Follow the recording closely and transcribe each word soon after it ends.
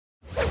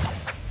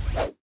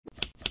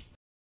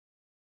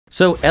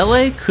So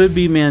LA could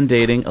be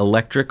mandating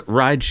electric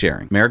ride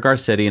sharing. Mayor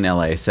Garcetti in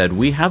LA said,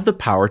 "We have the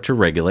power to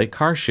regulate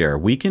car share.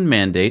 We can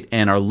mandate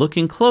and are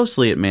looking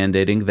closely at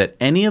mandating that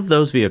any of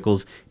those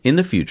vehicles in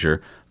the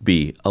future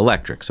be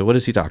electric." So what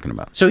is he talking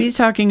about? So he's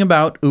talking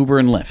about Uber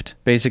and Lyft.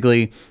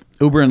 Basically,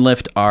 Uber and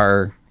Lyft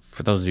are,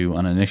 for those of you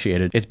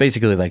uninitiated, it's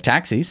basically like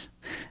taxis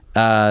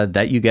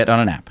that you get on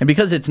an app. And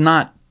because it's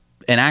not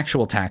an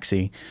actual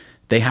taxi,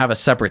 they have a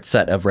separate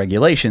set of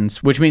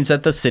regulations, which means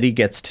that the city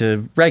gets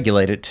to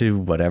regulate it to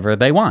whatever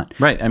they want.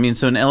 Right. I mean,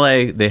 so in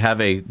LA, they have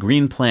a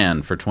green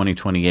plan for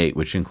 2028,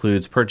 which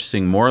includes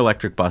purchasing more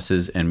electric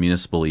buses and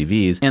municipal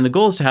EVs. And the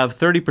goal is to have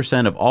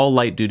 30% of all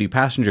light-duty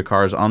passenger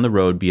cars on the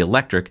road be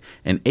electric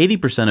and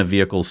 80% of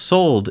vehicles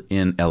sold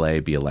in LA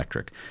be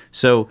electric.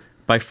 So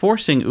by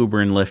forcing Uber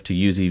and Lyft to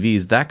use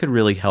EVs, that could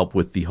really help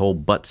with the whole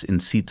butts in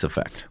seats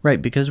effect.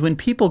 Right, because when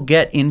people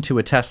get into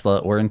a Tesla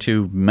or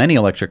into many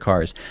electric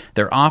cars,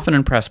 they're often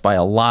impressed by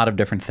a lot of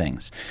different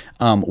things.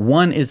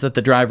 One is that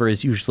the driver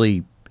is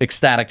usually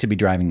ecstatic to be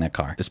driving that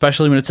car,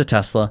 especially when it's a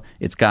Tesla.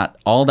 It's got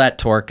all that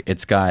torque.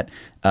 It's got,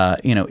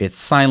 it's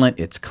silent,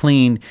 it's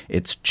clean,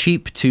 it's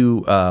cheap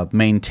to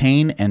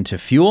maintain and to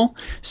fuel.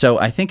 So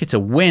I think it's a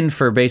win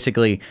for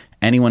basically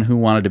anyone who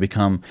wanted to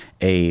become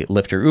a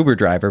Lyft or Uber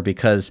driver,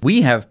 because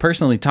we have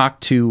personally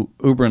talked to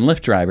Uber and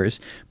Lyft drivers,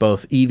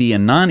 both EV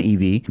and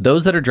non-EV.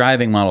 Those that are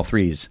driving Model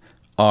 3s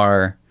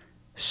are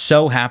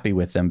so happy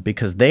with them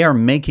because they are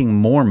making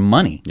more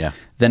money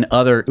than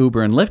other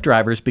Uber and Lyft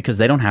drivers because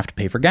they don't have to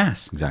pay for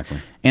gas.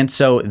 Exactly. And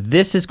so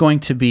this is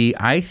going to be,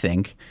 I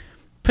think,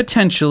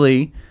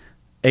 potentially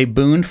a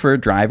boon for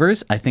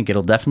drivers. I think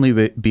it'll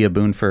definitely be a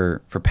boon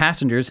for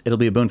passengers. It'll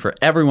be a boon for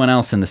everyone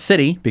else in the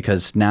city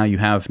because now you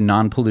have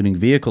non-polluting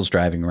vehicles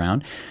driving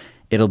around.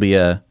 It'll be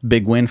a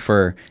big win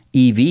for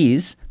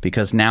EVs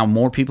because now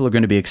more people are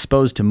going to be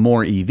exposed to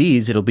more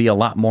EVs. It'll be a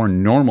lot more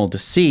normal to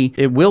see.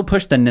 It will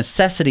push the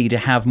necessity to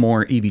have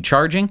more EV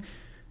charging.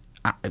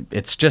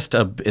 It's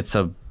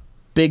a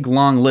big,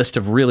 long list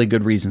of really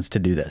good reasons to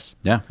do this.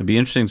 Yeah, it'd be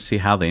interesting to see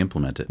how they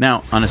implement it.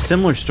 Now, on a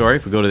similar story,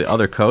 if we go to the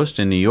other coast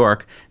in New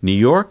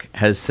York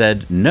has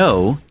said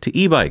no to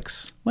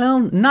e-bikes. Well,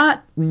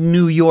 not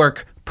New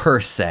York per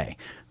se.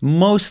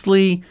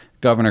 Mostly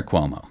Governor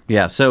Cuomo.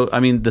 Yeah, so, I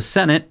mean, the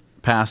Senate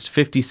passed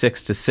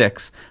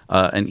 56-6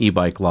 an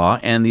e-bike law,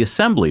 and the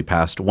Assembly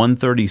passed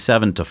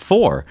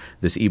 137-4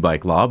 this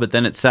e-bike law, but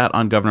then it sat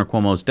on Governor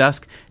Cuomo's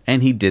desk,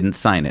 and he didn't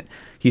sign it.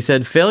 He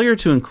said failure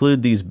to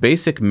include these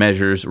basic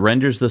measures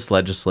renders this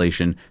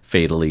legislation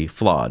fatally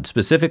flawed.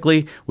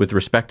 Specifically, with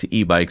respect to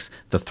e-bikes,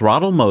 the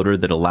throttle motor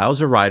that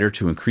allows a rider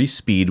to increase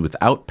speed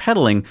without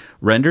pedaling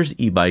renders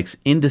e-bikes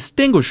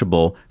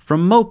indistinguishable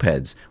from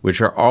mopeds, which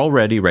are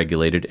already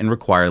regulated and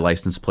require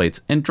license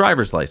plates and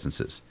driver's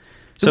licenses.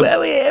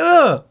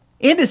 So,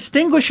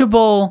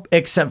 indistinguishable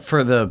except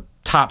for the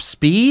top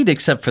speed,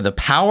 except for the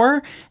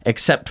power,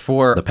 except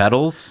for the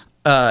pedals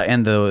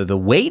and the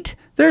weight.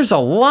 There's a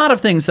lot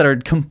of things that are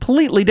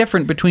completely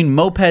different between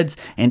mopeds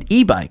and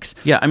e-bikes.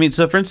 Yeah, I mean,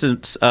 so for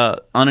instance, on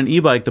an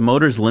e-bike, the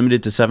motor is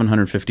limited to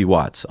 750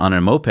 watts. On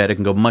a moped, it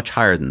can go much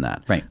higher than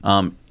that. Right.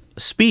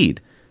 Speed.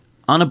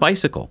 On a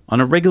bicycle, on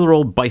a regular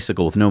old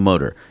bicycle with no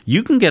motor,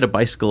 you can get a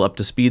bicycle up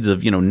to speeds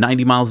of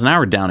 90 miles an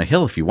hour down a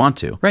hill if you want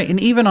to. Right, and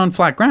even on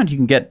flat ground, you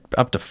can get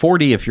up to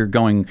 40 if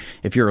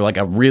you're like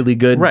a really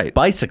good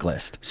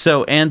bicyclist.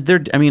 So, and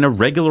a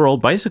regular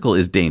old bicycle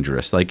is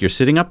dangerous. Like, you're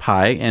sitting up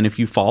high, and if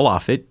you fall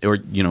off it or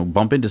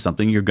bump into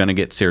something, you're going to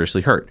get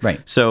seriously hurt.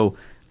 Right. So,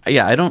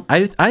 yeah,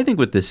 I think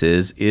what this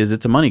is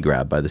it's a money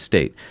grab by the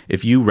state.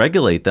 If you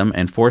regulate them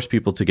and force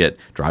people to get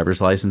driver's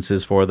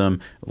licenses for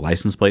them,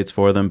 license plates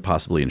for them,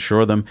 possibly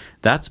insure them,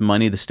 that's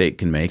money the state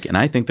can make. And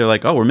I think they're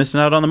like, oh, we're missing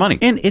out on the money.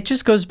 And it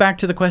just goes back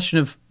to the question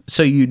of,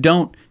 so you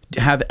don't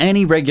have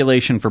any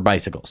regulation for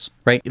bicycles,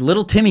 right?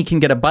 Little Timmy can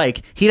get a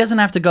bike. He doesn't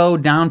have to go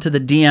down to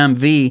the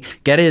DMV,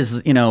 get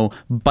his,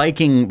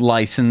 biking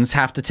license,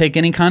 have to take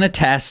any kind of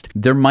test.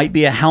 There might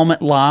be a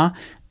helmet law.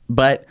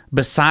 But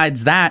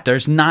besides that,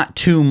 there's not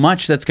too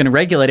much that's going to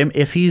regulate him.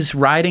 If he's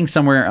riding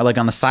somewhere like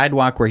on the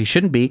sidewalk where he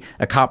shouldn't be,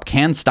 a cop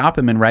can stop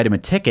him and write him a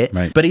ticket.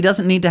 Right. But he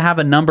doesn't need to have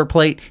a number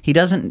plate. He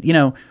doesn't,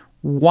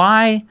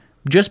 why,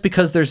 just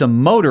because there's a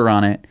motor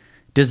on it,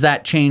 does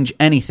that change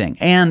anything?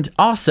 And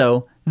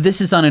also,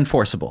 this is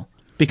unenforceable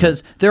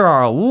because there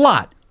are a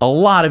lot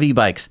of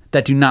e-bikes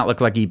that do not look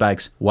like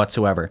e-bikes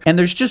whatsoever. And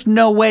there's just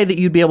no way that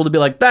you'd be able to be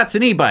like, that's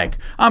an e-bike.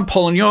 I'm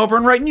pulling you over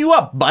and writing you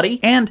up,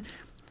 buddy. And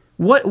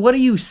what are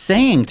you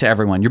saying to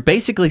everyone? You're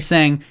basically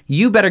saying,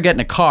 you better get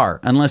in a car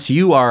unless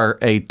you are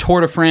a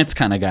Tour de France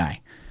kind of guy.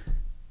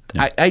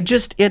 Yeah.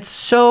 It's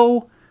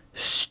so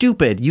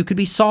stupid. You could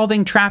be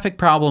solving traffic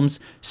problems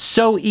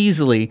so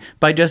easily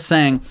by just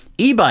saying,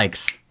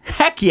 e-bikes,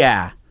 heck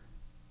yeah.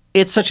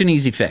 It's such an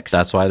easy fix.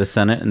 That's why the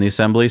Senate and the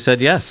Assembly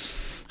said yes.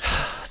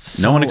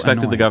 So no one expected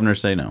annoying. The governor to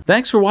say no.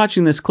 Thanks for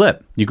watching this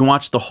clip. You can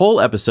watch the whole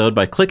episode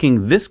by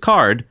clicking this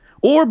card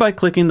or by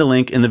clicking the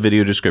link in the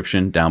video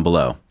description down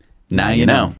below. Now you know.